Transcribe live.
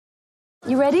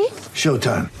You ready?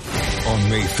 Showtime. On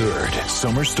May 3rd,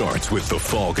 summer starts with The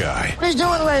Fall Guy. Let's do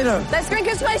it later. Let's drink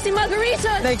a spicy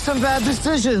margarita. Make some bad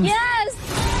decisions.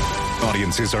 Yes!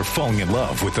 Audiences are falling in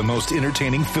love with the most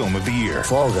entertaining film of the year.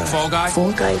 Fall Guy. Fall Guy?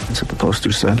 Fall guy. That's what the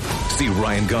poster said. See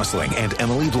Ryan Gosling and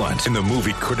Emily Blunt in the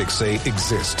movie critics say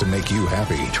exists to make you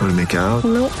happy. Trying to make it out?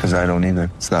 Nope. Because I don't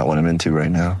either. It's not what I'm into right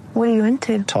now. What are you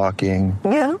into? Talking.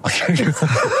 Yeah.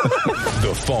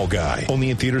 The Fall Guy.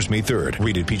 Only in theaters May 3rd.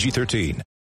 Rated PG-13.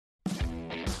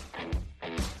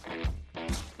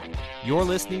 You're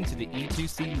listening to the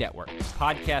E2C Network,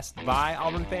 podcast by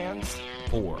Auburn fans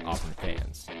for Auburn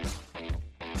fans.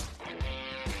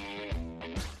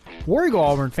 War Eagle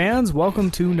Auburn fans,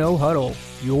 welcome to No Huddle,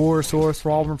 your source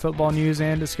for Auburn football news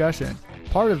and discussion,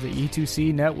 part of the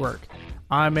E2C Network.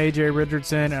 I'm AJ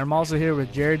Richardson, and I'm also here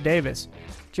with Jared Davis.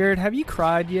 Jared, have you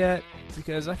cried yet?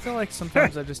 Because I feel like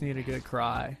sometimes I just need a good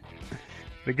cry.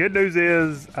 The good news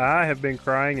is I have been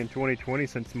crying in 2020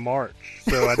 since March,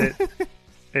 so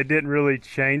it didn't really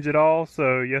change at all.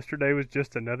 So yesterday was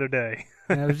just another day.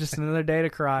 It was just another day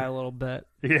to cry a little bit.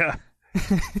 Yeah,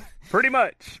 pretty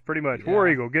much. Yeah. War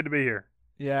Eagle, good to be here.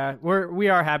 Yeah, we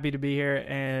are happy to be here,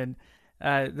 and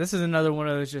this is another one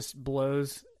of those just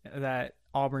blows that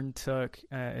Auburn took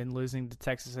in losing to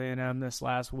Texas A&M this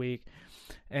last week.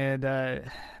 And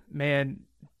man,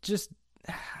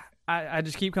 I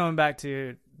just keep coming back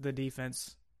to the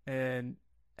defense and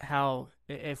how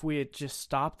if we had just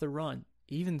stopped the run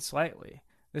even slightly,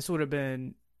 this would have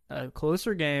been a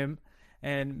closer game,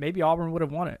 and maybe Auburn would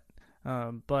have won it.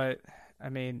 But I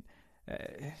mean,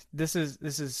 this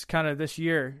is kind of this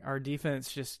year. Our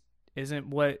defense just isn't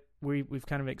what we've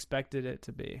kind of expected it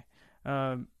to be.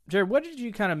 Jared, what did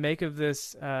you kind of make of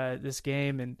this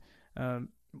game, and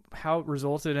how it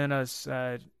resulted in us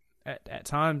at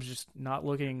times just not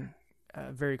looking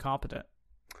very competent?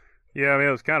 Yeah, I mean,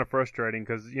 it was kind of frustrating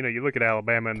because, you look at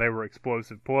Alabama and they were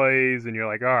explosive plays, and you're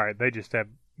like, all right, they just have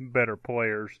better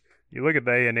players. You look at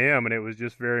the A&M, and it was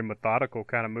just very methodical,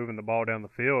 kind of moving the ball down the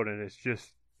field, and it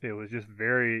was just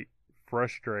very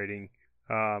frustrating.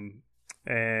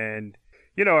 And,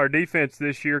 our defense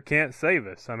this year can't save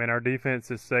us. I mean, our defense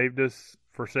has saved us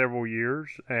for several years,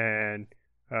 and,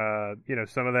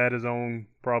 some of that is on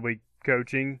probably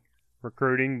coaching,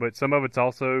 recruiting, but some of it's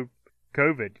also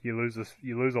COVID. You lose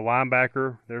a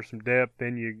linebacker. There's some depth.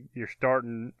 Then you're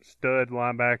starting stud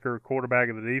linebacker, quarterback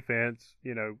of the defense.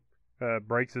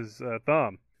 Breaks his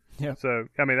thumb. Yeah. So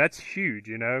I mean that's huge.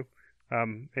 And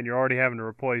you're already having to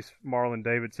replace Marlon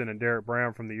Davidson and Derek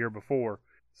Brown from the year before.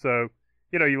 So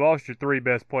you lost your three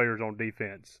best players on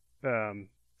defense.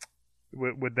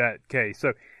 With that case,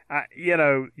 so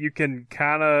you can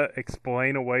kind of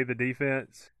explain away the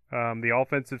defense. The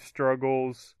offensive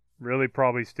struggles really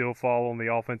probably still fall on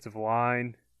the offensive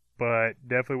line, but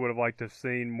definitely would have liked to have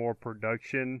seen more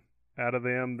production out of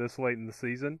them this late in the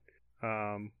season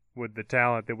with the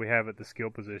talent that we have at the skill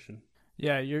position.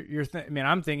 Yeah,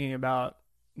 I'm thinking about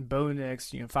Bo Nix,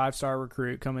 5-star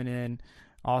recruit coming in,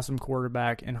 awesome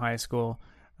quarterback in high school.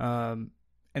 And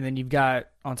then you've got,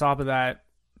 on top of that,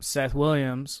 Seth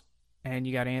Williams, and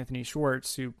you got Anthony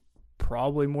Schwartz, who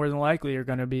probably more than likely are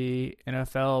going to be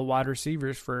NFL wide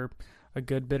receivers for a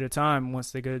good bit of time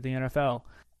once they go to the NFL.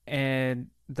 And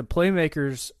the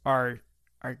playmakers are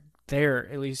there,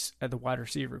 at least at the wide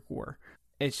receiver core.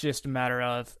 It's just a matter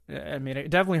of, it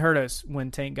definitely hurt us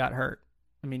when Tank got hurt.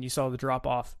 You saw the drop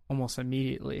off almost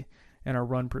immediately in our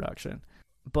run production.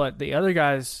 But the other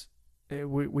guys,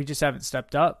 we just haven't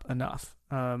stepped up enough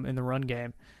in the run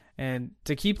game. And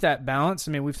to keep that balance,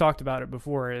 we've talked about it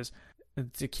before, is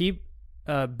to keep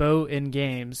Bo in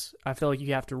games, I feel like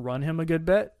you have to run him a good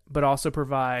bit, but also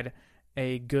provide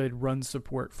a good run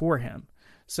support for him.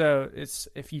 So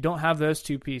if you don't have those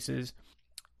two pieces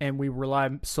and we rely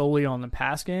solely on the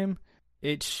pass game,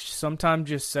 it sometimes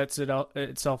just sets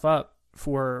itself up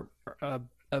for a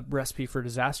recipe for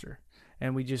disaster.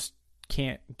 And we just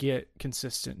can't get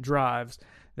consistent drives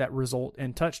that result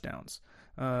in touchdowns.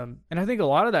 And I think a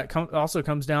lot of that also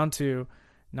comes down to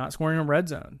not scoring in red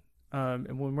zone.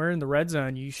 And when we're in the red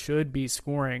zone, you should be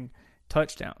scoring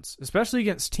touchdowns, especially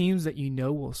against teams that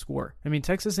will score.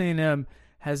 Texas A&M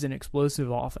has an explosive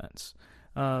offense.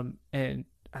 And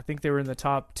I think they were in the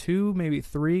top 2, maybe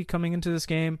 3 coming into this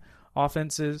game,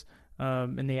 offenses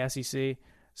in the SEC.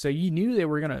 So you knew they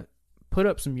were going to put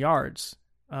up some yards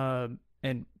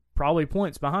and probably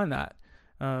points behind that.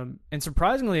 And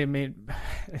surprisingly,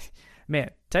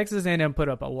 Texas A&M put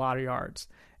up a lot of yards.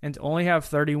 And to only have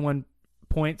 31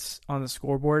 points on the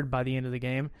scoreboard by the end of the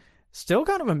game still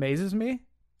kind of amazes me,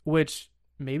 which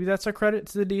maybe that's a credit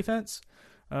to the defense.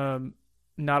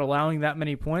 Not allowing that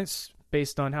many points,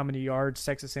 based on how many yards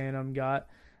Texas A&M got.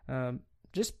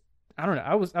 Just I don't know.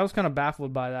 I was kind of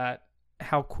baffled by that,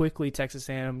 how quickly Texas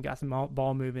A&M got the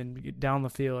ball moving down the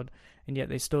field, and yet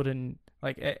they still didn't.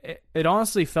 Like it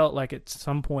honestly felt like at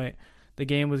some point the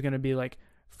game was going to be like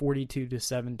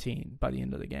 42-17 by the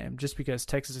end of the game, just because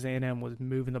Texas A&M was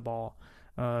moving the ball,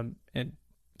 and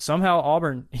somehow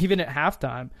Auburn, even at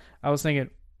halftime, I was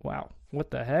thinking, wow, what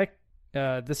the heck?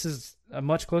 This is a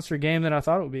much closer game than I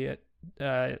thought it would be.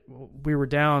 We were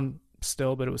down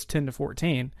still, but it was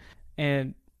 10-14,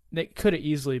 and it could have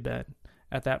easily been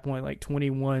at that point like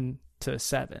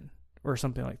 21-7 or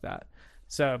something like that.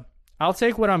 So I'll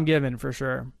take what I'm given for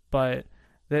sure, but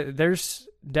there's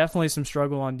definitely some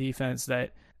struggle on defense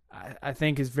that I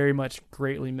think is very much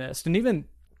greatly missed. And even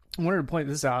I wanted to point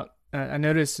this out. I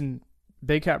noticed in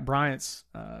Big Cat Bryant's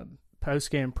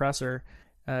post-game presser,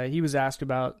 he was asked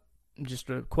about just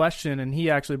a question, and he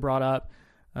actually brought up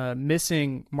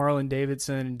missing Marlon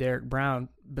Davidson and Derek Brown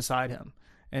beside him,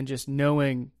 and just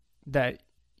knowing that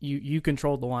you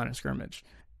controlled the line of scrimmage.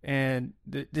 And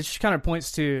this just kind of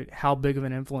points to how big of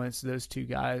an influence those two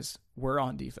guys were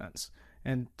on defense.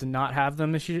 And to not have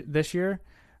them this year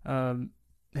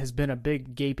has been a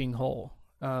big gaping hole.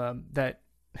 That,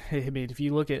 I mean, if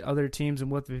you look at other teams and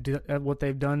what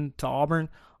they've done to Auburn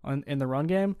in the run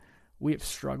game, we have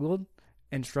struggled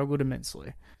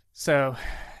immensely. So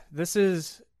this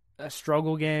is a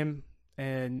struggle game,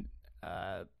 and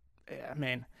I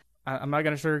mean, I'm not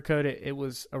going to sugarcoat it. It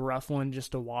was a rough one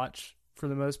just to watch for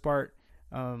the most part.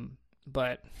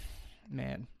 But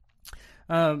man,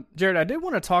 Jared, I did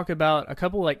want to talk about a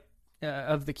couple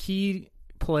of the key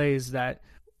plays that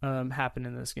happened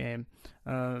in this game.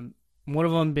 One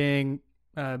of them being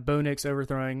Bo Nix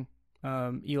overthrowing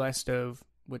Eli Stove,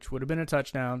 which would have been a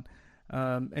touchdown.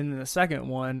 And then the second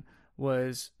one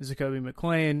was Zakoby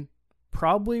McClain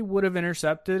probably would have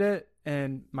intercepted it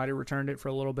and might have returned it for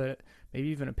a little bit, maybe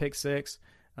even a pick six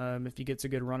if he gets a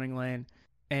good running lane.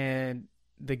 And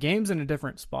the game's in a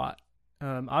different spot.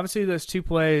 Obviously, those two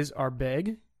plays are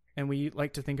big, and we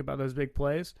like to think about those big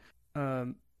plays.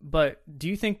 But do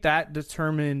you think that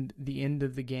determined the end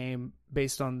of the game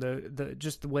based on the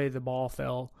just the way the ball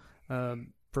fell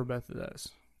for both of those?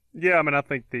 Yeah, I mean, I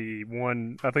think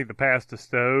the pass to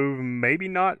Stove, maybe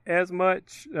not as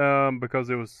much because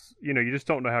it was, you just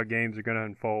don't know how games are going to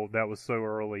unfold. That was so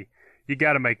early. You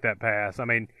got to make that pass. I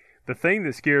mean, the thing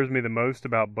that scares me the most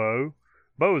about Bo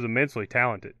is immensely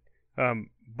talented,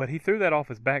 but he threw that off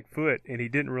his back foot, and he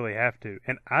didn't really have to.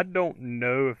 And I don't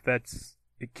know if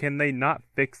can they not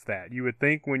fix that? You would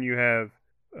think when you have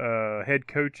head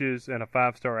coaches and a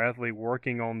five-star athlete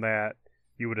working on that,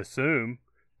 you would assume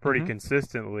pretty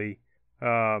consistently.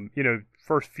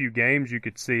 First few games you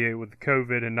could see it with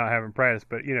COVID and not having practice,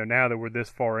 but now that we're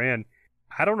this far in,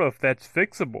 I don't know if that's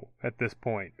fixable at this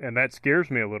point, and that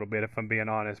scares me a little bit if I'm being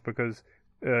honest, because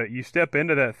you step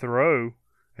into that throw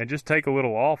and just take a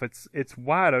little off, it's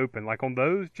wide open. Like on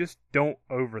those, just don't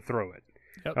overthrow it.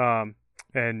 Yep.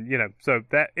 So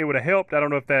that it would have helped. I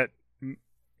don't know if that.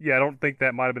 Yeah, I don't think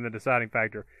that might have been the deciding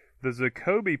factor. The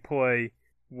Zakoby play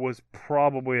was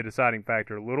probably a deciding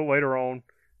factor a little later on,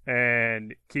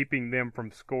 and keeping them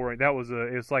from scoring.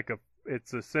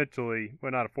 It's essentially,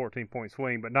 well, not a 14-point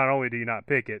swing, but not only do you not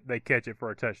pick it, they catch it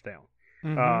for a touchdown.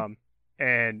 Mm-hmm.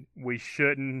 And we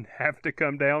shouldn't have to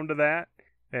come down to that.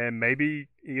 And maybe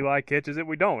Eli catches it.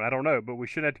 We don't. I don't know. But we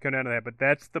shouldn't have to come down to that. But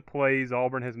that's the plays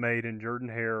Auburn has made in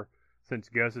Jordan-Hare since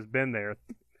Gus has been there.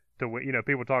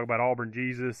 People talk about Auburn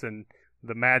Jesus and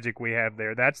the magic we have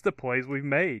there. That's the plays we've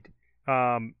made.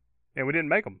 And we didn't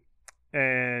make them.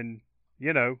 And,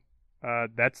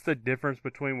 that's the difference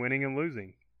between winning and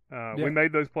losing. We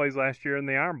made those plays last year in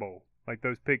the Iron Bowl, like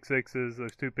those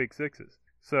two pick sixes.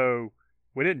 So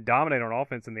we didn't dominate on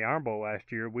offense in the Iron Bowl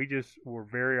last year. We just were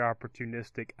very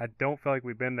opportunistic. I don't feel like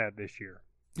we've been that this year.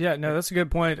 Yeah, no, that's a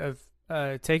good point of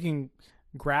taking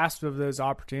grasp of those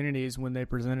opportunities when they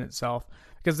present itself,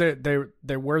 because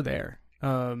they were there.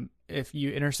 If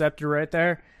you intercepted right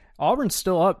there, Auburn's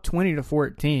still up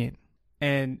 20-14,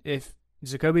 and if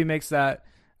Zakoby makes that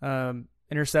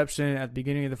interception at the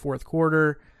beginning of the fourth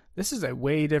quarter, this is a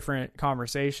way different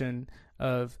conversation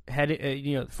of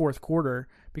the fourth quarter,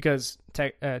 because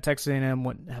Texas A&M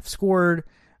wouldn't have scored,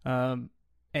 and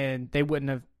they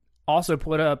wouldn't have also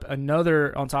put up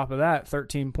another, on top of that,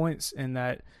 13 points in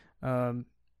that in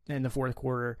the fourth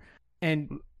quarter.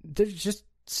 And there's just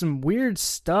some weird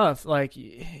stuff. Like,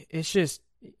 it's just,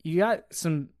 you got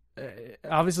some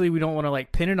obviously we don't want to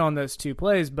pin it on those two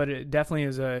plays, but it definitely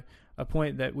is a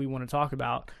point that we want to talk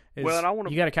about. You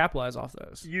got to capitalize off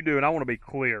those. You do, and I want to be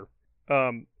clear.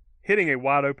 Hitting a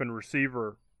wide open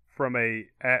receiver from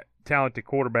talented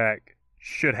quarterback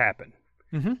should happen.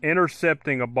 Mm-hmm.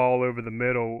 Intercepting a ball over the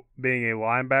middle, being a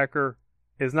linebacker,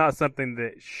 is not something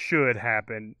that should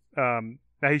happen. Now,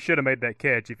 he should have made that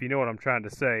catch, if you know what I'm trying to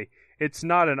say. It's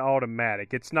not an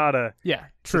automatic. It's not a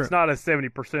True. It's not a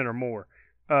 70% or more.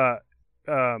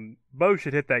 Bo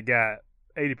should hit that guy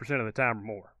 80% of the time or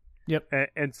more. Yep.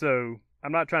 And so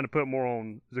I'm not trying to put more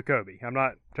on Jacoby. I'm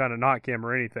not trying to knock him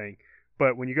or anything.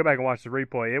 But when you go back and watch the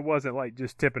replay, it wasn't like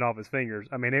just tipping off his fingers.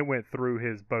 I mean, it went through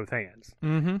his both hands.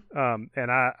 Mm-hmm.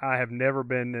 And I have never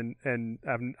been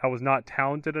I was not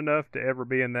talented enough to ever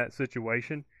be in that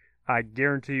situation. I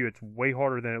guarantee you it's way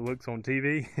harder than it looks on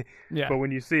TV. Yeah. But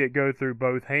when you see it go through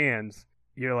both hands,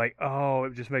 you're like, oh,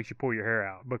 it just makes you pull your hair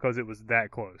out because it was that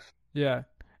close. Yeah.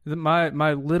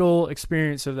 My little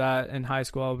experience of that in high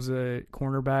school, I was a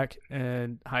cornerback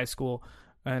in high school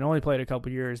and only played a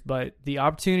couple years, but the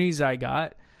opportunities I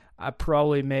got, I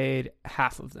probably made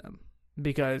half of them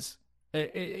because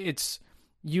it's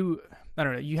you. I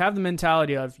don't know. You have the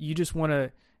mentality of you just want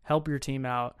to help your team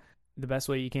out the best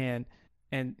way you can,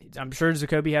 and I'm sure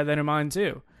Jacoby had that in mind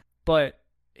too. But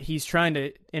he's trying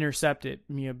to intercept it,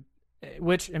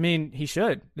 which I mean he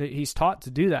should. He's taught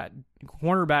to do that.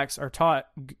 Cornerbacks are taught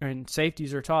and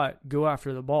safeties are taught go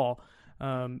after the ball.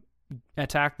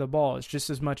 Attack the ball. It's just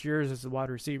as much yours as the wide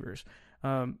receivers.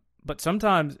 But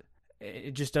sometimes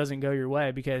it just doesn't go your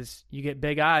way because you get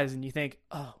big eyes and you think,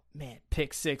 oh, man,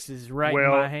 pick six is right in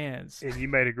my hands. And you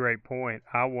made a great point.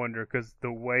 I wonder because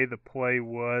the way the play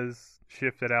was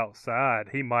shifted outside,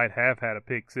 he might have had a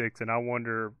pick six, and I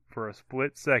wonder for a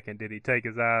split second, did he take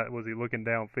his eye? Was he looking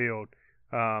downfield?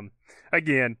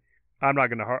 Again, I'm not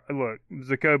going to – look,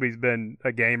 Jacoby's been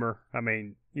a gamer. I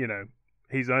mean,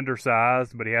 he's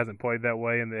undersized, but he hasn't played that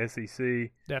way in the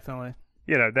SEC. Definitely.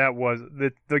 That was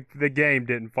the game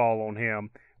didn't fall on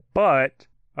him. But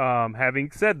having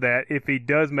said that, if he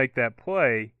does make that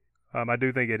play, I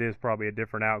do think it is probably a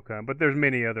different outcome. But there's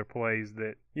many other plays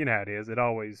that how it is.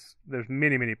 There's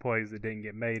many plays that didn't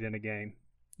get made in a game.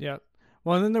 Yeah.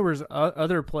 Well, and then there was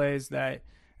other plays that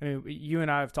you and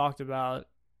I have talked about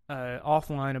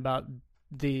offline about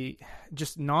the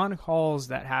just non-calls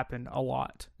that happened a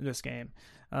lot in this game.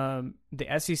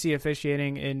 The SEC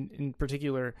officiating in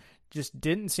particular just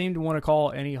didn't seem to want to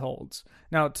call any holds.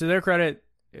 Now, to their credit,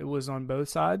 it was on both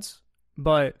sides,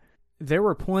 but there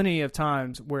were plenty of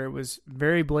times where it was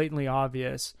very blatantly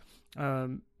obvious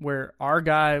where our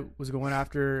guy was going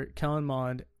after Kellen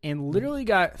Mond and literally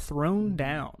got thrown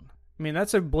down. I mean,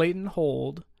 that's a blatant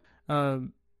hold.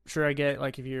 Sure, I get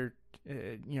like if you're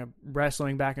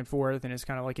wrestling back and forth and it's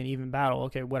kind of like an even battle,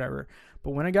 okay, whatever.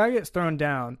 But when a guy gets thrown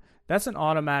down, that's an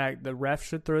automatic. The ref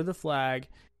should throw the flag.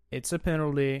 It's a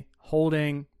penalty,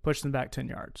 holding, push them back 10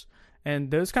 yards.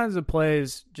 And those kinds of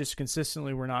plays just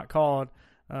consistently were not called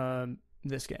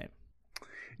this game.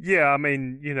 Yeah, I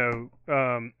mean,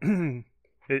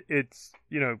 it's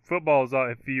football is,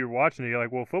 if you're watching it, you're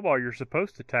like, well, football, you're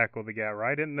supposed to tackle the guy,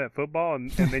 right? Isn't that football?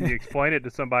 And then you explain it to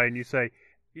somebody and you say,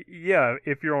 yeah,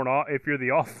 if you're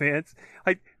the offense,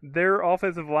 like their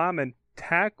offensive lineman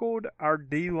tackled our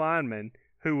D lineman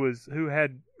who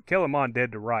had Kellen Mond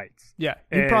dead to rights. Yeah,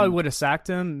 he probably would have sacked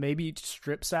him, maybe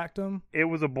strip sacked him. It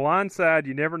was a blind side.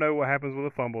 You never know what happens with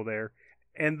a fumble there.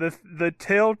 And the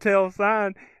telltale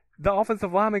sign, the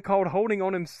offensive lineman called holding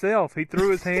on himself. He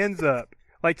threw his hands up.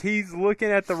 Like he's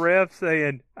looking at the ref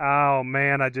saying, oh,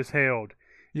 man, I just held.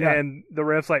 Yeah. And the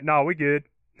ref's like, no, we good.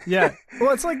 Yeah.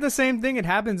 Well, it's like the same thing. It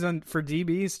happens for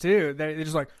DBs too. They're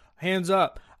just like, hands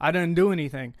up. I didn't do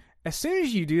anything. As soon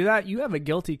as you do that, you have a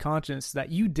guilty conscience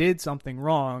that you did something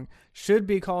wrong, should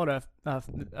be called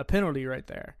a penalty right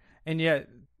there. And yet,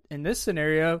 in this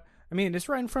scenario, I mean, it's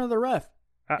right in front of the ref,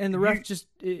 and the ref just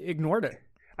ignored it.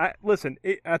 Listen,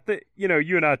 I think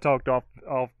you and I talked off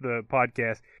the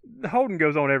podcast. The holding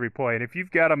goes on every play, and if you've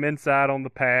got them inside on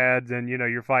the pads, and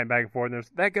you're fighting back and forth,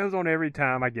 that goes on every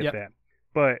time. I get that,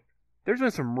 but there's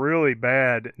been some really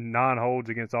bad non-holds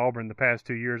against Auburn the past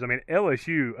 2 years. I mean,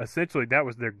 LSU, essentially, that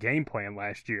was their game plan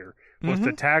last year, was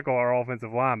to tackle our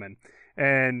offensive linemen.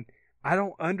 And I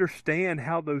don't understand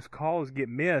how those calls get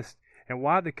missed and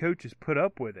why the coaches put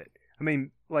up with it. I mean,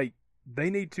 like,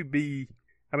 they need to be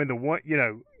 – I mean, the one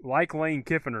 – like Lane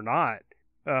Kiffin or not,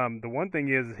 the one thing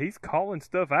is he's calling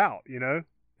stuff out, And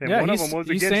one of them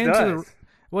was against us.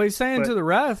 He's saying to the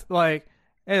ref, like,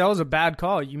 hey, that was a bad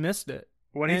call. You missed it.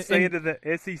 When he's saying to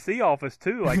the SEC office,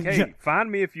 too, like, hey, find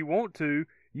me if you want to.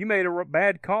 You made a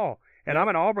bad call. And I'm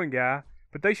an Auburn guy,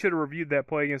 but they should have reviewed that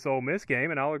play against the Ole Miss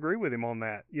game, and I'll agree with him on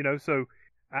that. So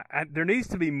there needs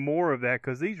to be more of that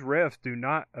because these refs do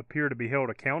not appear to be held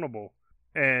accountable.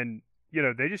 And,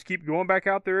 they just keep going back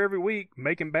out there every week,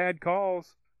 making bad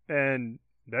calls. and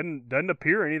doesn't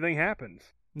appear anything happens.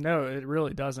 No, it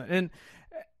really doesn't. And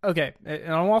okay,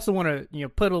 and I also want to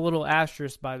put a little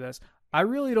asterisk by this. I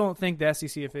really don't think the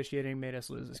SEC officiating made us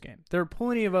lose this game. There are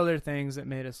plenty of other things that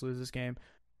made us lose this game,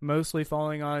 mostly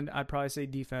falling on, I'd probably say,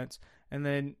 defense. And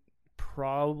then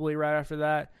probably right after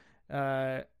that,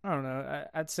 I don't know,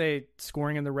 I'd say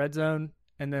scoring in the red zone,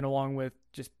 and then along with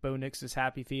just Bo Nix's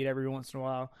happy feet every once in a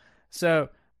while. So,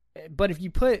 but if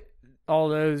you put all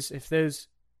those,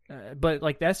 but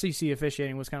like the SEC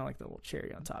officiating was kind of like the little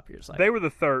cherry on top here. It's like, they were the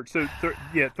third. So, all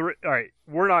right,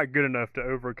 we're not good enough to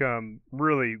overcome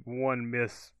really one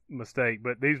mistake,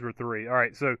 but these were three. All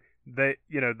right, so the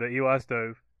Eli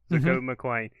Stove, Zakoby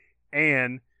McClain,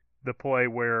 and the play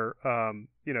where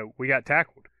we got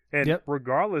tackled. And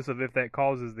regardless of if that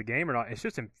causes the game or not, it's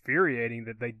just infuriating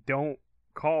that they don't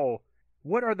call.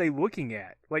 What are they looking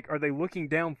at? Like, are they looking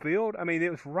downfield? I mean,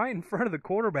 it was right in front of the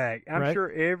quarterback. I'm sure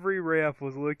every ref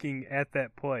was looking at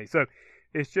that play. So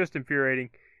it's just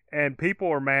infuriating. And people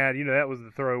are mad. That was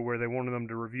the throw where they wanted them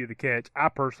to review the catch. I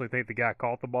personally think the guy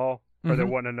caught the ball, or there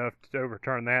wasn't enough to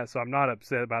overturn that. So I'm not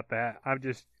upset about that.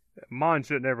 Mon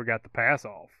should have never got the pass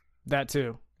off. That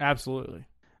too. Absolutely.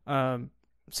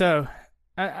 So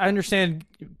I understand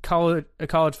college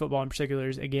football in particular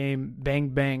is a game bang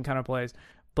bang kind of plays,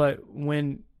 but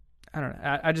when I don't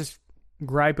know, I just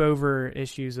gripe over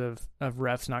issues of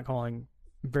refs not calling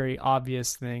very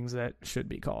obvious things that should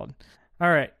be called. All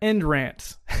right, end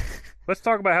rant. Let's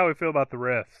talk about how we feel about the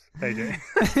refs,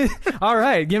 AJ. All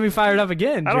right, get me fired up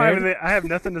again, Jared. I have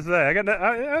nothing to say. That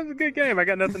was a good game. I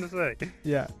got nothing to say.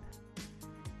 Yeah.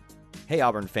 Hey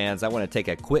Auburn fans, I want to take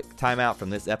a quick timeout from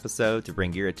this episode to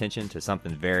bring your attention to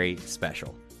something very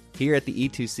special. Here at the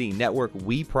E2C Network,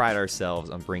 we pride ourselves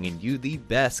on bringing you the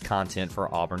best content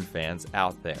for Auburn fans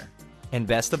out there. And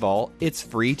best of all, it's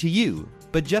free to you.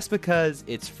 But just because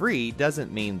it's free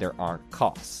doesn't mean there aren't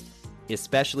costs,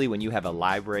 especially when you have a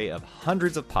library of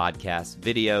hundreds of podcasts,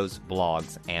 videos,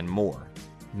 blogs, and more.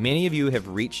 Many of you have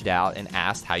reached out and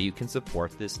asked how you can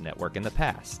support this network in the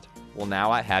past. Well, now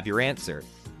I have your answer.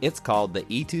 It's called the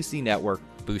E2C Network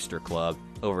Booster Club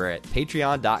over at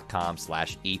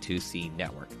patreon.com/E2C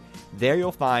Network. There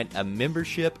you'll find a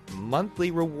membership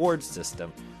monthly reward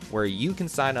system where you can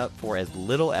sign up for as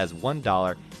little as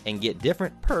 $1 and get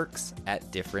different perks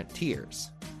at different tiers.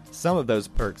 Some of those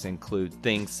perks include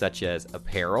things such as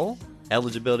apparel,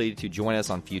 eligibility to join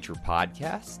us on future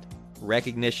podcasts,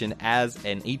 recognition as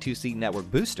an E2C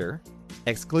Network booster,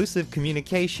 exclusive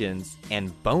communications,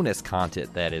 and bonus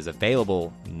content that is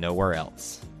available nowhere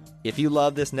else. If you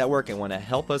love this network and want to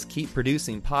help us keep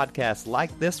producing podcasts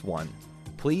like this one,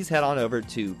 please head on over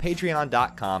to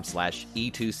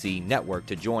patreon.com/E2C Network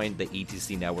to join the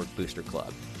E2C Network Booster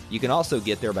Club. You can also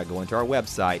get there by going to our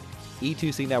website,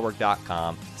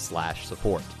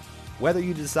 e2cnetwork.com/support. Whether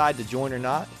you decide to join or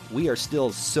not, we are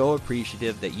still so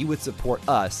appreciative that you would support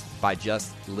us by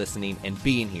just listening and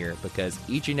being here, because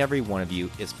each and every one of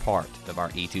you is part of our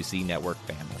E2C Network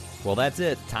family. Well, that's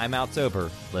it. Timeout's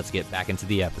over. Let's get back into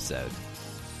the episode.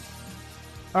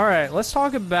 All right, let's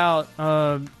talk about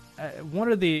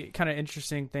one of the kind of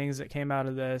interesting things that came out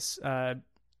of this the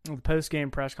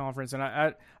post-game press conference, and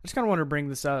I just kind of want to bring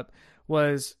this up,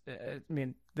 was,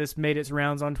 this made its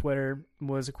rounds on Twitter,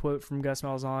 was a quote from Gus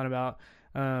Malzahn about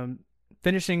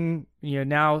finishing,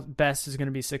 now best is going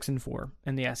to be 6-4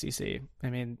 in the SEC.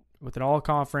 With an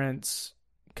all-conference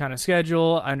kind of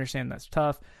schedule, I understand that's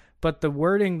tough, but the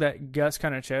wording that Gus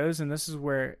kind of chose, and this is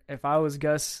where if I was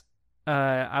Gus,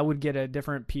 I would get a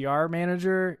different PR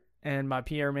manager, and my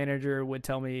PR manager would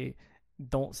tell me,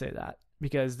 don't say that,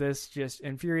 because this just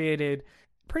infuriated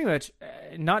pretty much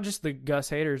not just the Gus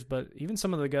haters, but even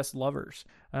some of the Gus lovers.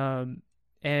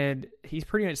 And he's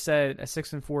pretty much said a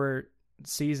 6-4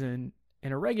 season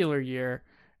in a regular year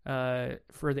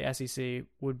for the SEC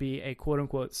would be a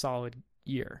quote-unquote solid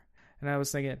year. And I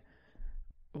was thinking,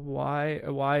 why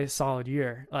a solid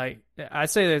year? Like, I'd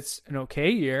say that's an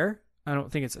okay year. I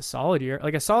don't think it's a solid year.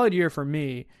 Like, a solid year for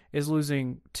me is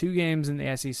losing 2 games in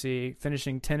the SEC,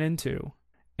 finishing 10-2,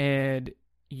 and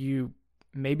you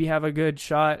maybe have a good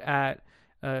shot at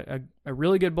a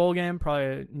really good bowl game, probably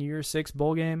a New Year's Six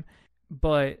bowl game,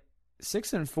 but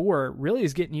 6-4 really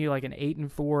is getting you like an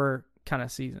 8-4 kind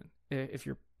of season if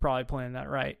you're probably playing that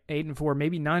right. 8-4,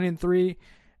 maybe 9-3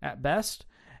 at best,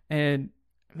 and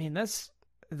that's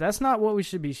not what we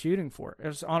should be shooting for.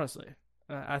 Honestly,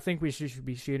 I think we should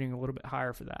be shooting a little bit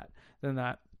higher for that than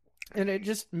that. And it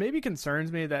just maybe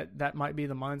concerns me that might be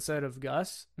the mindset of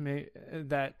Gus.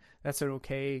 That's an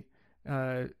okay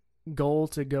goal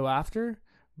to go after.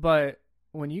 But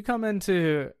when you come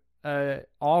into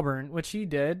Auburn, which he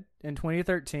did in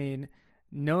 2013,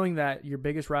 knowing that your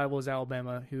biggest rival is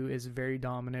Alabama, who is very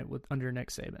dominant under Nick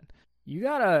Saban. You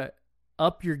got to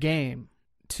up your game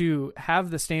to have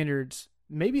the standards,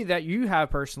 maybe that you have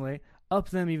personally, up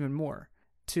them even more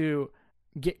to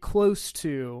get close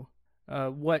to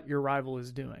what your rival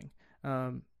is doing.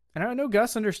 And I know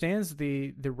Gus understands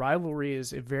the rivalry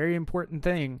is a very important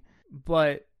thing,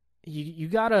 but you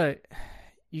gotta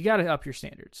up your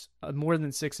standards more than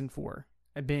 6-4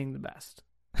 at being the best.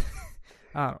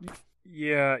 I don't know.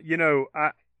 Yeah,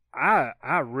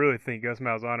 I really think Gus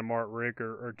Malzahn and Mark Richt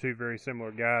are two very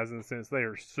similar guys in the sense they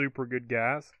are super good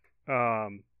guys,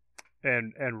 and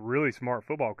really smart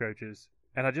football coaches.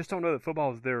 And I just don't know that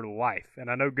football is their life.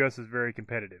 And I know Gus is very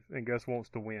competitive, and Gus wants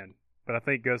to win. But I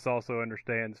think Gus also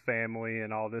understands family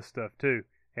and all this stuff too.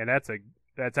 And that's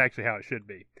actually how it should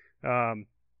be.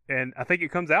 And I think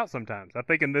it comes out sometimes. I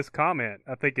think in this comment,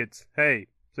 I think it's, hey,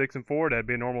 6-4, that'd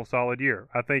be a normal solid year.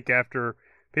 I think after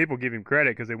people give him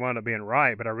credit because they wound up being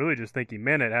right, but I really just think he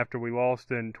meant it after we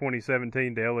lost in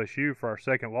 2017 to LSU for our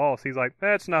second loss. He's like,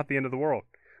 that's not the end of the world.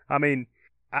 I mean,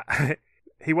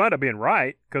 he wound up being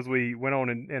right because we went on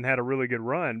and had a really good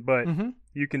run, but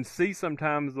you can see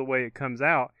sometimes the way it comes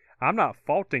out. I'm not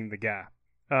faulting the guy.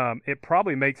 It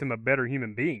probably makes him a better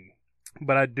human being,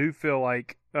 but I do feel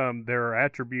like there are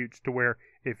attributes to where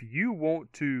if you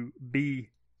want to be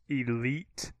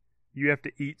elite, you have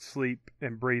to eat, sleep,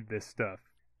 and breathe this stuff.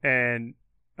 And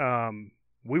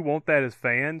we want that as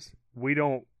fans. We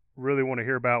don't really want to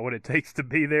hear about what it takes to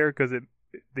be there because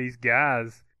these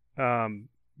guys,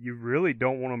 you really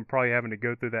don't want them probably having to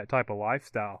go through that type of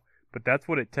lifestyle. But that's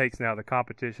what it takes now. The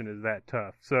competition is that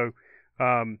tough. So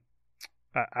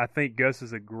I think Gus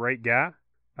is a great guy.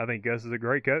 I think Gus is a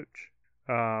great coach.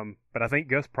 But I think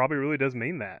Gus probably really does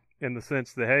mean that in the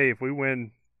sense that, hey, if we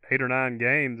win 8 or 9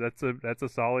 games, that's a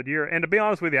solid year. And to be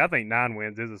honest with you, I think 9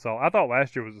 wins is a solid. I thought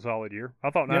last year was a solid year. I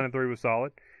thought 9-3 was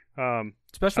solid.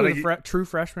 Especially with a true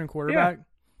freshman quarterback. Yeah,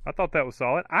 I thought that was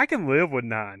solid. I can live with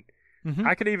 9.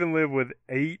 I could even live with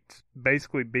 8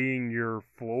 basically being your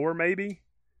floor maybe.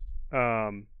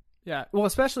 Yeah, well,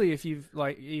 especially if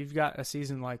you've got a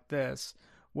season like this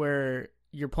where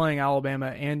you're playing Alabama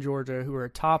and Georgia, who are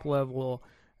top level,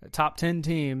 top 10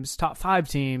 teams, top 5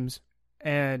 teams,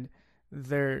 and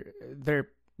you're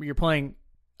playing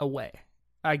away.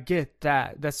 I get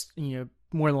that. That's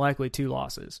more than likely 2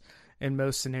 losses in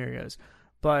most scenarios,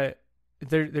 but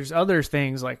there's other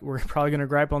things like we're probably going to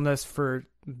gripe on this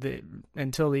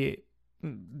until the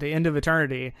end of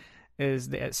eternity. Is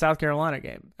the South Carolina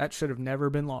game. That should have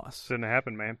never been lost. Shouldn't have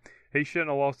happened, man. He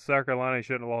shouldn't have lost to South Carolina. He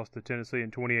shouldn't have lost to Tennessee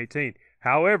in 2018.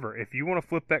 However, if you want to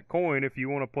flip that coin, if you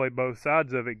want to play both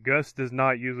sides of it, Gus does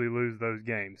not usually lose those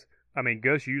games. I mean,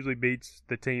 Gus usually beats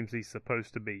the teams he's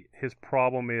supposed to beat. His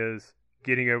problem is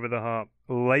getting over the hump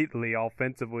lately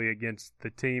offensively against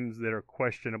the teams that are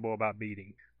questionable about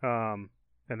beating. And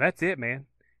that's it, man.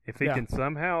 If he can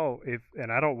somehow,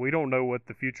 we don't know what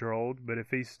the future holds, but if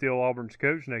he's still Auburn's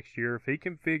coach next year, if he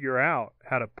can figure out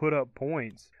how to put up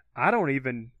points, I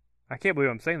can't believe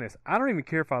I'm saying this. I don't even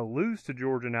care if I lose to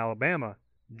Georgia and Alabama.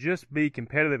 Just be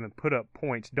competitive and put up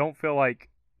points. Don't feel like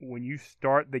when you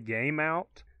start the game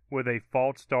out with a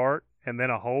false start and then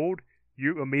a hold,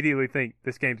 you immediately think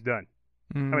this game's done.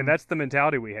 I mean, that's the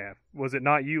mentality we have. Was it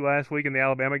not you last week in the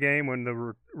Alabama game when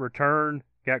the return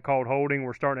got called holding,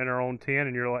 we're starting in our own 10,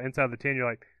 and you're like, inside the 10, you're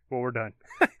like, well, we're done.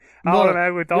 I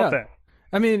automatically thought that.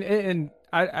 I mean, and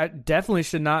I definitely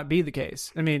should not be the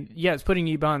case. I mean, yeah, it's putting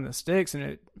you behind the sticks, and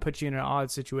it puts you in an odd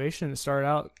situation to start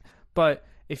out. But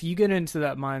if you get into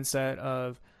that mindset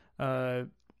of, I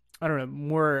don't know,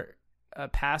 more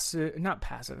not passive,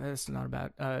 that's not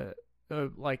about,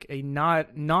 like a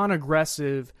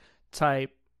non-aggressive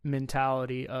type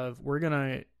mentality of we're going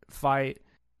to fight.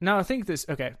 Now, I think this,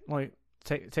 okay, like,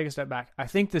 take a step back. I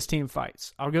think this team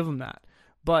fights. I'll give them that.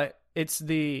 But it's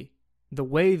the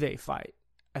way they fight,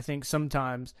 I think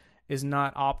sometimes is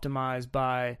not optimized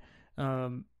by,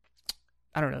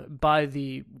 by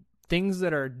the things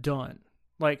that are done.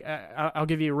 Like, I'll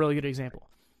give you a really good example.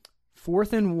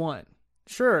 4th and 1.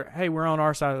 Sure, hey, we're on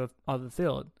our side of the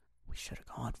field. We should have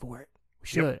gone for it. We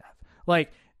should have.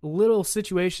 Like, little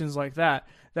situations like that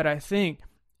I think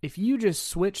if you just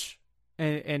switch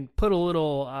and put a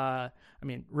little,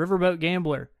 Riverboat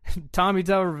Gambler, Tommy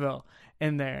Tuberville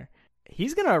in there,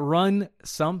 he's going to run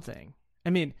something.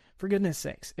 I mean, for goodness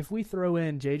sakes, if we throw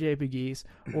in J.J. Pegues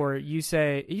or you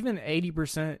say even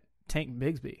 80% Tank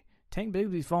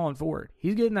Bigsby's falling forward.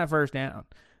 He's getting that first down.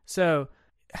 So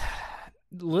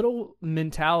little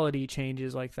mentality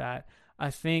changes like that,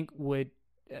 I think, would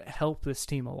help this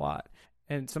team a lot.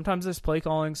 And sometimes it's play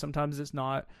calling, sometimes it's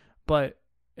not. But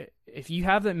if you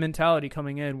have that mentality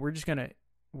coming in, we're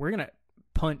gonna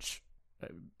punch,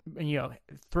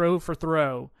 throw for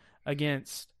throw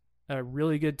against a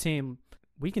really good team.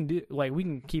 We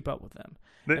can keep up with them,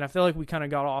 and I feel like we kind of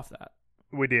got off that.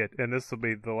 We did, and this will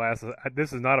be the last.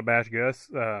 This is not a bash Gus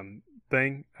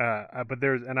thing, but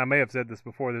and I may have said this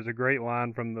before. There's a great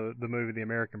line from the movie The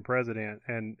American President,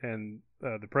 and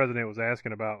the president was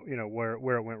asking about where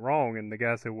it went wrong, and the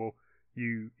guy said, "Well,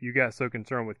 you got so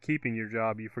concerned with keeping your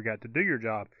job, you forgot to do your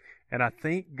job." And I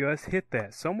think Gus hit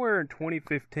that somewhere in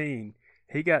 2015.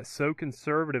 He got so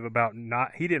conservative about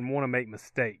he didn't want to make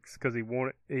mistakes because he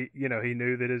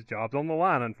knew that his job's on the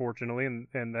line, unfortunately,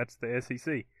 and that's the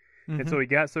SEC. And so he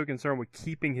got so concerned with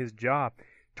keeping his job.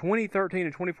 2013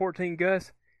 and 2014,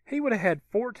 Gus, he would have had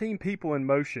 14 people in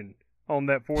motion on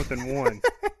that 4th and 1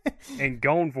 and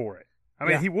gone for it. I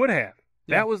mean, he would have.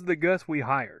 Yeah. That was the Gus we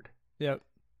hired. Yep.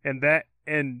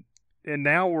 And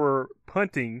now we're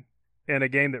punting in a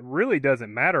game that really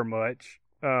doesn't matter much,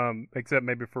 except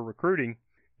maybe for recruiting.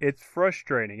 It's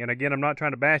frustrating. And again, I'm not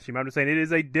trying to bash him. I'm just saying it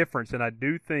is a difference, and I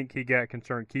do think he got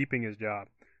concerned keeping his job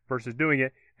versus doing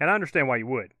it. And I understand why you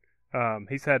would.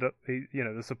 He's had,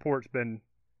 the support's been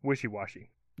wishy-washy.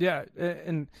 Yeah,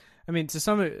 and I mean, to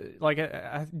some,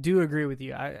 I do agree with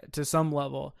you. To some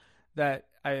level, that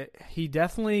he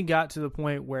definitely got to the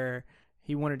point where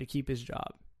he wanted to keep his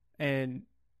job and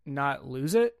not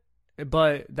lose it.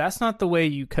 But that's not the way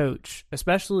you coach,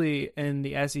 especially in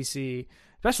the SEC,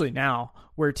 especially now,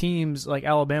 where teams like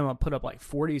Alabama put up like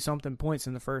 40-something points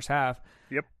in the first half.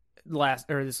 Yep.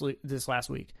 This last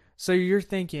week. So you're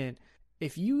thinking,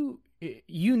 if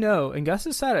and Gus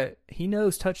has said it, he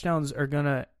knows touchdowns are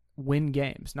gonna win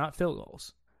games, not field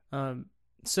goals.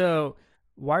 So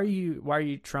why are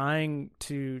you trying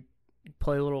to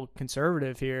play a little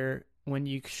conservative here when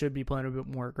you should be playing a bit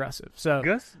more aggressive? So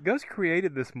Gus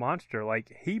created this monster.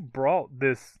 Like, he brought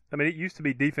this. I mean, it used to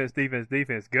be defense.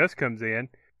 Gus comes in.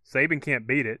 Saban can't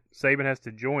beat it. Saban has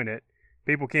to join it.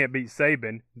 People can't beat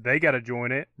Saban. They got to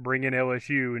join it. Bring in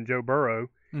LSU and Joe Burrow.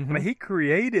 I mean, he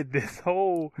created this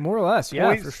whole more or less,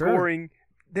 yeah, for scoring. Sure.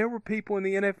 There were people in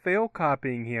the NFL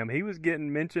copying him. He was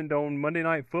getting mentioned on Monday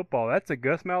Night Football. That's a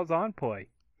Gus Malzahn play.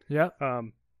 Yeah.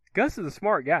 Gus is a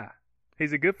smart guy.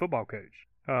 He's a good football coach.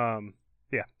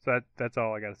 Yeah. So that's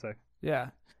all I got to say. Yeah.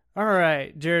 All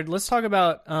right, Jared. Let's talk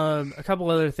about a couple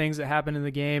other things that happened in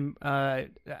the game. As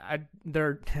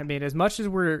much as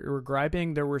we're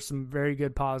griping, there were some very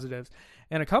good positives,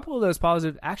 and a couple of those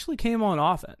positives actually came on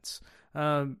offense.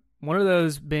 One of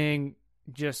those being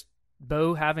just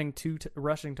Bo having 2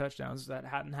 rushing touchdowns. That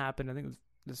hadn't happened. I think it was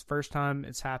this first time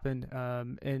it's happened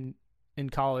in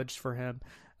college for him.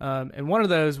 And one of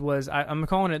those was I'm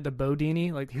calling it the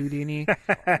Bodini, like Houdini.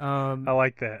 I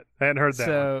like that. I hadn't heard that.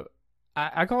 So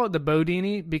I call it the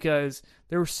Bodini because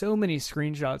there were so many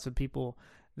screenshots of people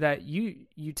that you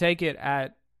take it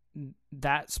at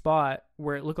that spot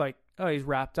where it looked like, oh, he's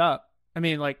wrapped up. I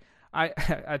mean, like, I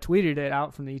tweeted it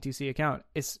out from the ETC account.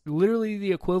 It's literally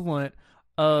the equivalent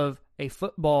of a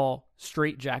football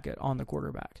straitjacket on the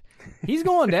quarterback. He's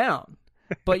going down,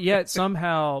 but yet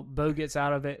somehow Bo gets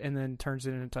out of it and then turns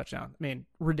it into a touchdown. I mean,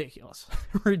 ridiculous.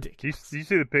 Ridiculous. Do you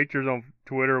see the pictures on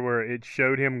Twitter where it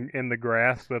showed him in the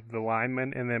grasp of the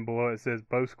lineman, and then below it says,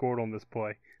 Bo scored on this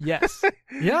play? Yes.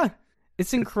 Yeah.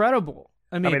 It's incredible.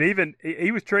 I mean, even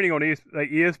he was trending on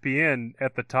ESPN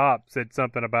at the top, said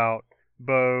something about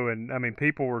Bo, and I mean,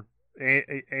 people were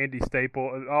Andy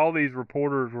Staple, all these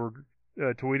reporters were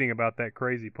tweeting about that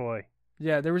crazy play.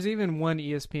 Yeah, there was even one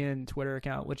ESPN Twitter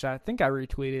account, which I think I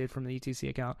retweeted from the ETC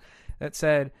account, that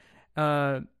said,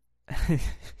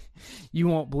 you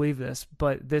won't believe this,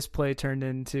 but this play turned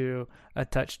into a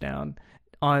touchdown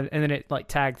and then it like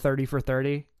tagged 30 for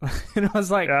 30. And I was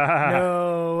like,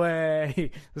 no way.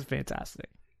 It was fantastic.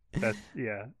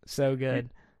 Yeah. So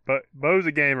good. But Bo's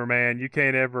a gamer, man. You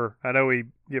can't ever. I know he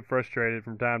get frustrated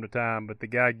from time to time, but the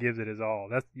guy gives it his all.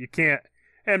 You can't.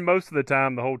 And most of the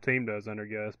time, the whole team does under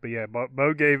Gus. But yeah,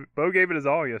 Bo gave it his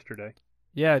all yesterday.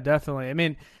 Yeah, definitely. I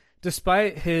mean,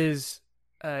 despite his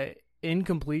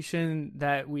incompletion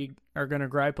that we are going to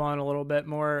gripe on a little bit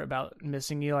more about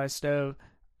missing Eli Stove,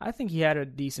 I think he had a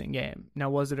decent game.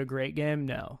 Now, was it a great game?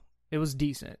 No, it was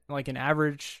decent, like an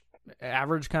average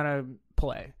kind of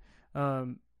play.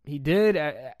 He did,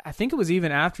 I think it was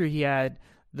even after he had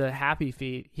the happy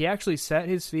feet, he actually set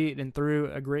his feet and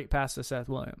threw a great pass to Seth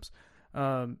Williams.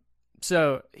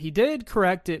 So he did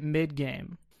correct it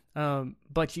mid-game.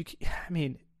 But I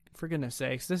mean, for goodness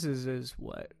sakes, this is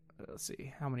what, let's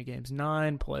see, how many games?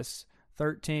 9 plus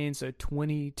 13, so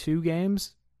 22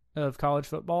 games of college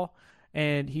football,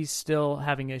 and he's still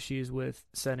having issues with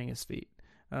setting his feet.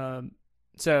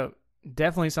 So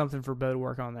definitely something for Bo to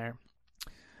work on there.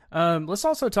 Let's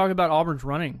also talk about Auburn's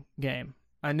running game.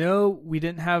 I know we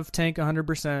didn't have Tank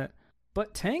 100%,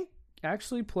 but Tank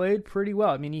actually played pretty well.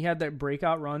 I mean, he had that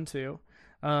breakout run too.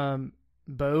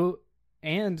 Bo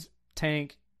and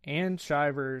Tank and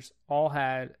Shivers all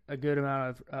had a good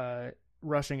amount of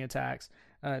rushing attacks.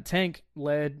 Tank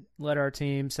led our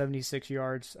team 76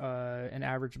 yards and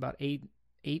averaged about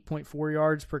 8.4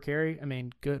 yards per carry. I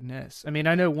mean, goodness. I mean,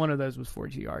 I know one of those was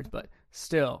 42 yards, but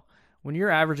still, when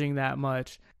you're averaging that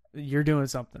much, you're doing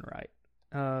something right.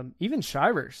 Even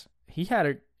Shivers, he had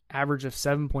an average of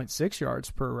 7.6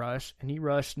 yards per rush, and he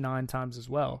rushed 9 times as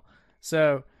well.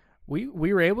 So we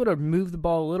were able to move the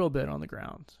ball a little bit on the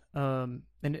ground. And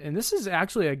this is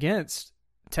actually against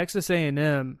Texas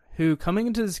A&M, who coming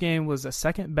into this game was the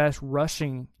second best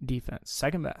rushing defense,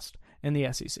 second best in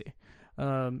the SEC.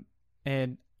 And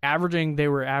they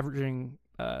were averaging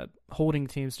holding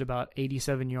teams to about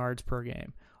 87 yards per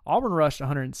game. Auburn rushed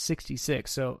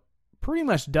 166, so pretty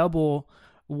much double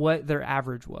what their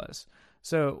average was.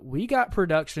 So we got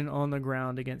production on the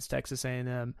ground against Texas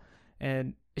A&M,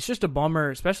 and it's just a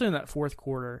bummer, especially in that fourth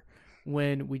quarter,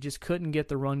 when we just couldn't get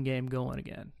the run game going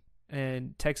again.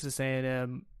 And Texas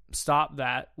A&M stopped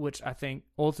that, which I think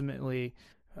ultimately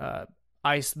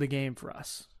iced the game for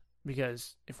us.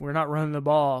 Because if we're not running the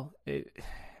ball,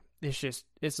 it's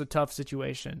a tough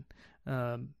situation.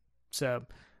 So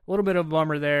a little bit of a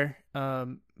bummer there.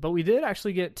 But we did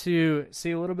actually get to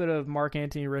see a little bit of Mark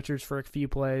Anthony Richards for a few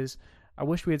plays. I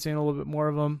wish we had seen a little bit more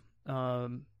of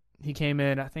him. He came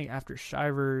in, I think, after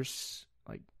Shivers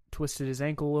twisted his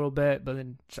ankle a little bit, but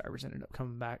then Shivers ended up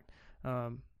coming back.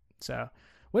 So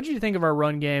what did you think of our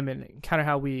run game and kind of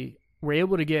how we were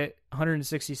able to get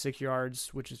 166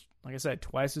 yards, which is, like I said,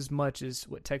 twice as much as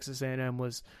what Texas A&M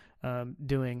was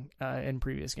doing in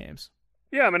previous games?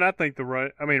 Yeah, I mean, I think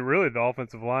really the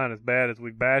offensive line, as bad as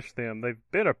we bashed them, they've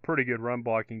been a pretty good run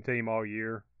blocking team all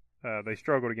year. They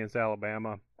struggled against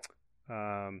Alabama.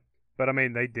 But I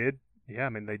mean, they did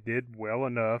well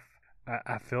enough.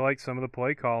 I feel like some of the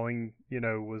play calling,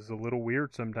 was a little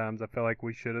weird sometimes. I feel like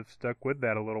we should have stuck with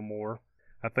that a little more.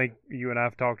 I think you and I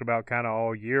have talked about kind of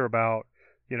all year about,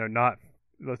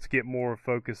 let's get more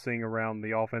focusing around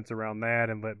the offense around that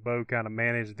and let Bo kind of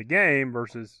manage the game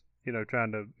versus,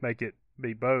 trying to make it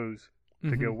be Bo's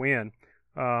to go win.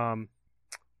 And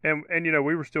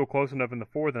we were still close enough in the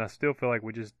fourth, and I still feel like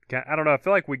we just I don't know. I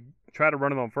feel like we try to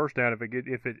run them on first down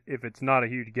if it's not a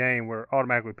huge game, we're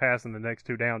automatically passing the next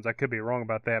 2 downs. I could be wrong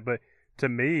about that, but to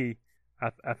me,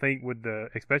 I think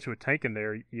especially with Tank in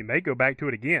there, you may go back to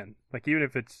it again. Like even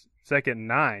if it's 2nd and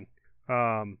 9,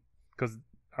 because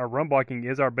our run blocking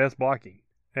is our best blocking,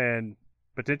 and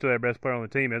potentially our best player on the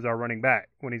team is our running back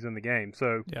when he's in the game.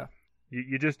 So yeah.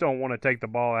 You just don't want to take the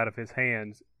ball out of his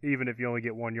hands, even if you only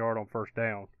get 1 yard on first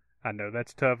down. I know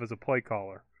that's tough as a play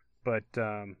caller, but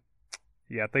I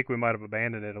think we might have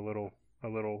abandoned it a little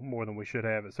more than we should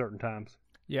have at certain times.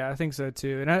 Yeah, I think so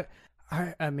too. And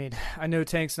I mean, I know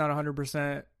Tank's not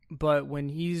 100%, but when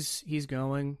he's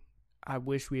going, I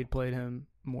wish we had played him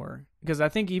more, because I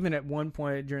think even at one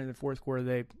point during the fourth quarter,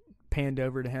 they panned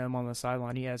over to him on the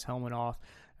sideline. He has helmet off.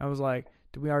 I was like,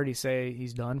 did we already say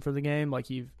he's done for the game? Like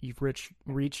you've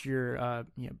reached your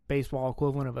baseball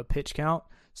equivalent of a pitch count.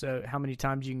 So how many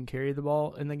times you can carry the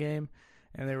ball in the game?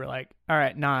 And they were like, all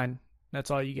right, 9.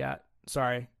 That's all you got.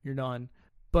 Sorry, you're done.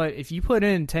 But if you put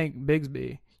in Tank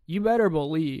Bigsby, you better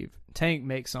believe Tank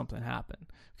makes something happen,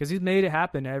 because he's made it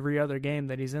happen every other game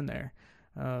that he's in there.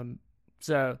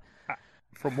 So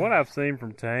from what I've seen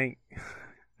from Tank,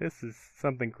 this is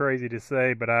something crazy to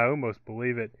say, but I almost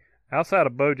believe it. Outside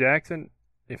of Bo Jackson,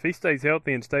 if he stays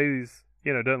healthy and stays,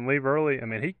 doesn't leave early, I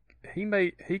mean,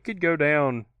 he could go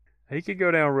down. He could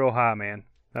go down real high, man.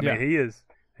 I mean, he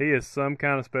is some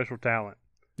kind of special talent.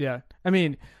 Yeah, I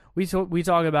mean, we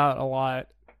talk about a lot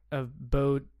of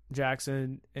Bo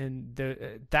Jackson and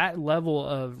that level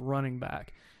of running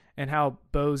back, and how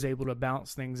Bo's able to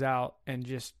bounce things out and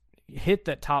just hit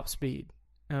that top speed,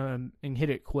 and hit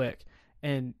it quick.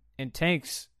 And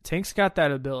Tank's got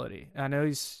that ability. I know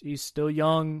he's still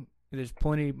young. There's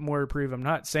plenty more to prove. I'm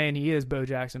not saying he is Bo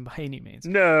Jackson by any means.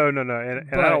 No. And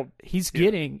I don't.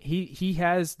 He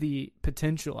has the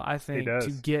potential, I think,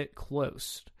 to get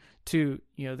close to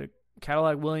the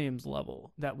Cadillac Williams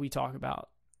level that we talk about.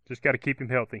 Just got to keep him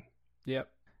healthy. Yep.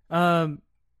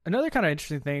 Another kind of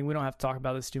interesting thing, we don't have to talk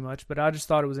about this too much, but I just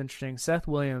thought it was interesting. Seth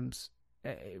Williams,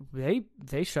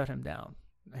 they shut him down.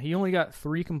 He only got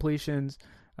 3 completions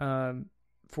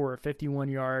for 51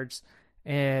 yards,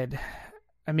 and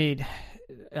I mean,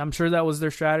 I'm sure that was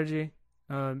their strategy.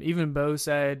 Even Bo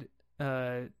said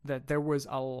that there was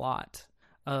a lot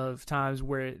of times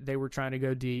where they were trying to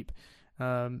go deep,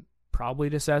 probably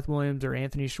to Seth Williams or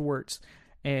Anthony Schwartz,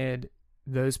 and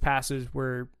those passes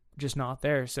were just not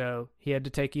there. So he had to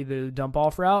take either the dump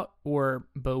off route or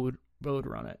Bo would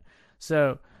run it.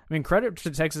 So, I mean, credit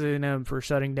to Texas A&M for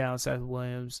shutting down Seth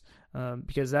Williams,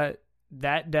 because that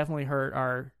definitely hurt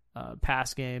our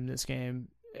pass game this game.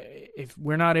 If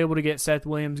we're not able to get Seth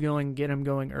Williams going, get him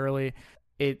going early,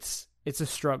 it's a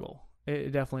struggle.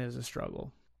 It definitely is a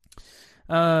struggle.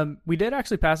 We did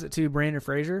actually pass it to Brandon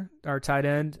Frazier, our tight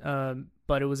end,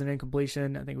 but it was an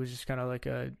incompletion. I think it was just kind of like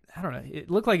I don't know. It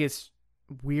looked like it's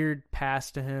weird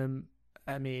pass to him.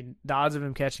 I mean, the odds of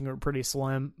him catching were pretty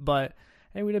slim, but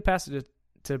hey, we did pass it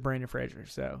to Brandon Frazier,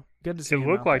 so good to see him. It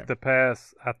looked like there. the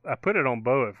pass. I put it on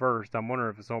Bo at first. I'm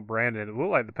wondering if it's on Brandon. It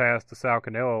looked like the pass to Sal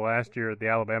Canelo last year at the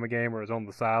Alabama game, where it was on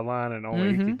the sideline and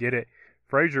only he could get it.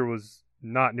 Frazier was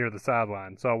not near the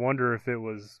sideline, so I wonder if it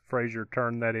was Frazier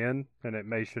turned that in and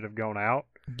it should have gone out.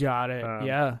 Got it.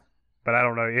 Yeah, but I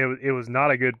don't know. It was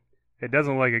not a good. It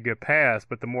doesn't look like a good pass,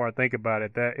 but the more I think about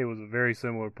it, that it was a very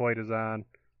similar play design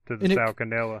to the Sal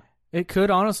Canelo. It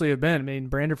could honestly have been. I mean,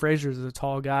 Brandon Frazier is a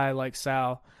tall guy like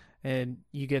Sal, and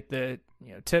you get the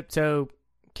tiptoe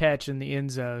catch in the end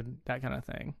zone, that kind of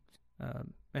thing,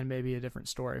 and maybe a different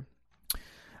story.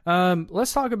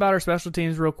 Let's talk about our special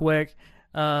teams real quick,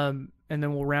 and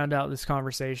then we'll round out this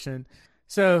conversation.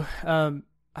 So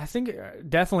I think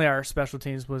definitely our special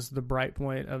teams was the bright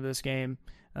point of this game.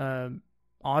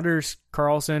 Anders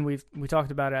Carlson, we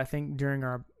talked about it, I think, during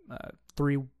our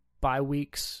 3 bye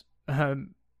weeks,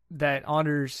 that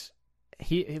Anders,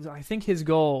 I think his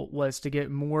goal was to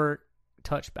get more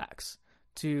touchbacks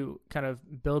to kind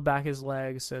of build back his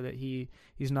legs so that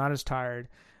he's not as tired.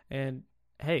 And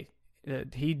hey,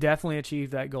 he definitely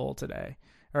achieved that goal today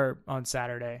or on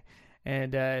Saturday.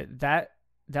 And that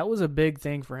was a big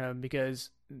thing for him because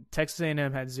Texas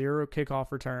A&M had 0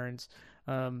 kickoff returns.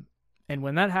 And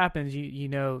when that happens, you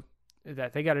know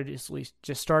that they got to at least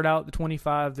just start out the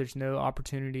 25. There's no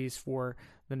opportunities for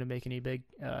them to make any big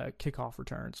kickoff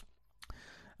returns.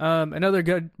 Another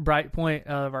good bright point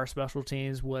of our special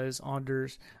teams was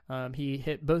Anders. He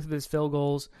hit both of his field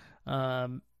goals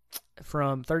from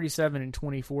 37 and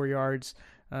 24 yards.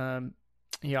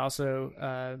 He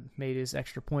also made his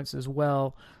extra points as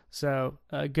well. So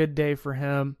a good day for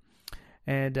him.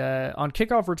 And on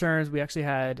kickoff returns, we actually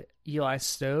had Eli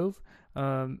Stove.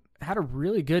 Had a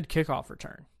really good kickoff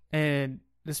return. And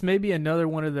this may be another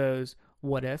one of those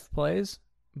what-if plays,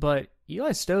 but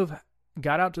Eli Stove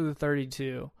got out to the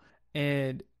 32,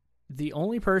 and the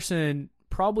only person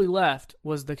probably left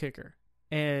was the kicker.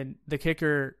 And the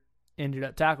kicker ended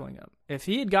up tackling him. If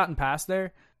he had gotten past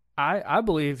there, I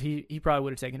believe he probably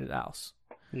would have taken it to the house.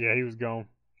 Yeah, he was gone.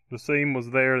 The seam was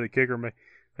there. The kicker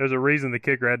there's a reason the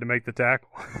kicker had to make the tackle.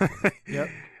 Yep.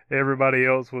 Everybody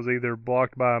else was either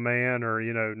blocked by a man or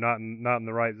not in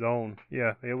the right zone.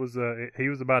 Yeah, it was. He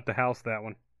was about to house that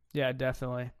one. Yeah,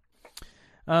 definitely.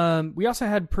 We also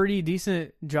had pretty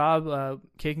decent job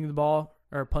kicking the ball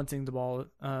or punting the ball.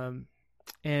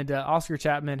 And Oscar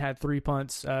Chapman had 3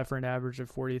 punts for an average of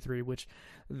 43, which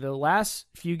the last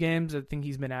few games I think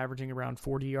he's been averaging around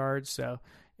 40 yards, so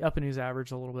upping his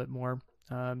average a little bit more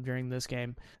during this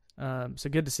game. So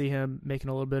good to see him making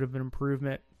a little bit of an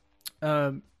improvement.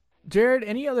 Jared,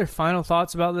 any other final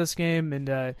thoughts about this game and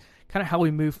kind of how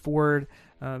we move forward,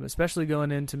 especially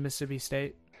going into Mississippi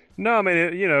State? No, I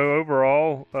mean,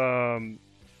 overall,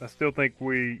 I still think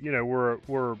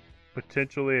we're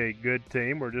potentially a good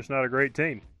team. We're just not a great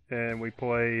team, and we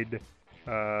played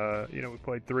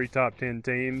 3 top 10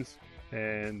 teams,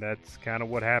 and that's kind of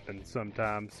what happens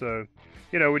sometimes. So,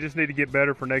 we just need to get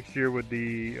better for next year with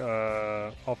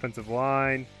the offensive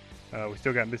line. We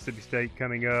still got Mississippi State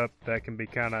coming up. That can be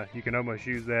you can almost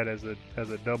use that as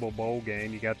a double bowl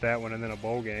game. You got that one and then a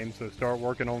bowl game. So start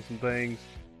working on some things.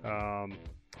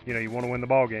 You want to win the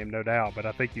ball game, no doubt, but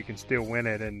I think you can still win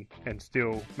it and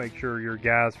still make sure your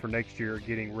guys for next year are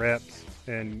getting reps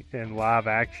and live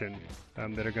action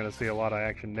that are going to see a lot of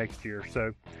action next year.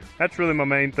 So that's really my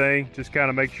main thing. Just kind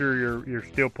of make sure you're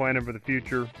still planning for the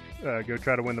future. Go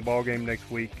try to win the ball game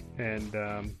next week, and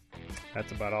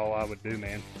that's about all I would do,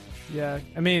 man. Yeah,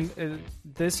 I mean,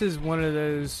 this is one of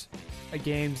those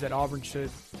games that Auburn should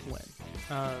win,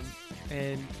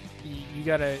 and you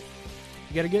gotta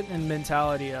get in the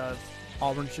mentality of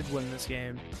Auburn should win this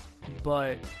game,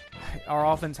 but our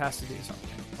offense has to do something.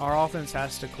 Our offense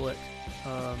has to click,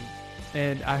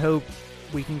 and I hope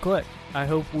we can click. I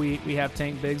hope we have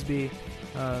Tank Bigsby,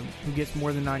 who gets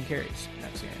more than 9 carries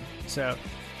next game. So.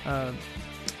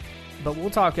 But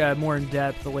we'll talk more in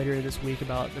depth later this week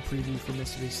about the preview for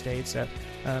Mississippi State, so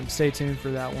stay tuned for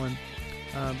that one.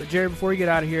 But Jerry, before we get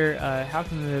out of here, how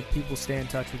can the people stay in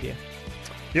touch with you?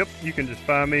 Yep, you can just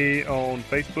find me on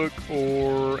Facebook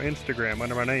or Instagram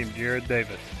under my name, Jared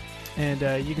Davis. And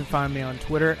you can find me on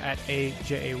Twitter at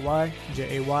AJAY_.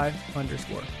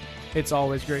 It's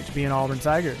always great to be an Auburn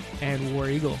Tiger and War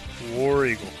Eagle. War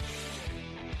Eagle.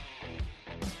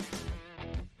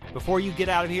 Before you get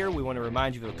out of here, we want to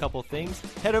remind you of a couple of things.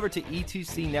 Head over to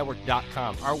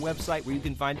e2cnetwork.com, our website where you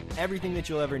can find everything that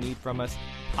you'll ever need from us,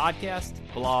 podcasts,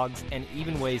 blogs, and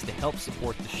even ways to help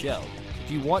support the show.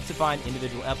 If you want to find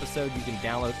individual episodes, you can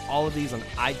download all of these on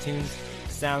iTunes,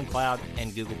 SoundCloud,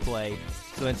 and Google Play.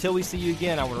 So until we see you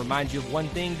again, I want to remind you of one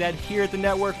thing, that here at the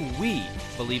network, we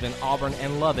believe in Auburn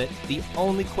and love it. The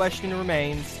only question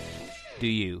remains, do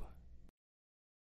you?